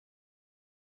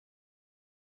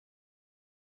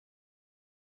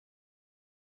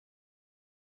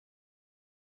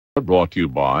Brought to you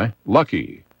by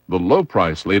Lucky, the low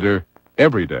price leader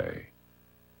every day.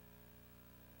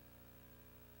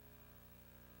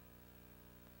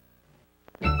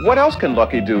 What else can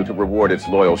Lucky do to reward its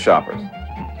loyal shoppers?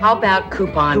 How about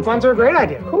coupons? Coupons are a great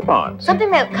idea. Coupons?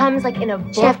 Something that comes like in a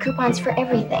book. Should have coupons for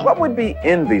everything. What would be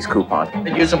in these coupons?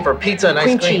 They use them for pizza and ice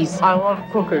cream. Cream cheese. I love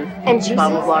cookies. And juices,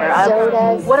 Bottled water.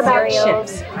 sodas, What about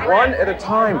cereals? chips? One at a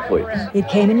time, please. It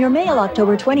came in your mail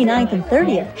October 29th and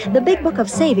 30th. The Big Book of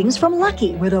Savings from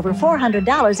Lucky with over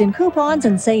 $400 in coupons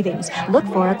and savings. Look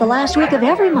for it the last week of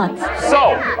every month. So,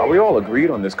 are we all agreed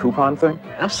on this coupon thing?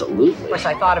 Absolutely. Of course,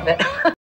 I thought of it.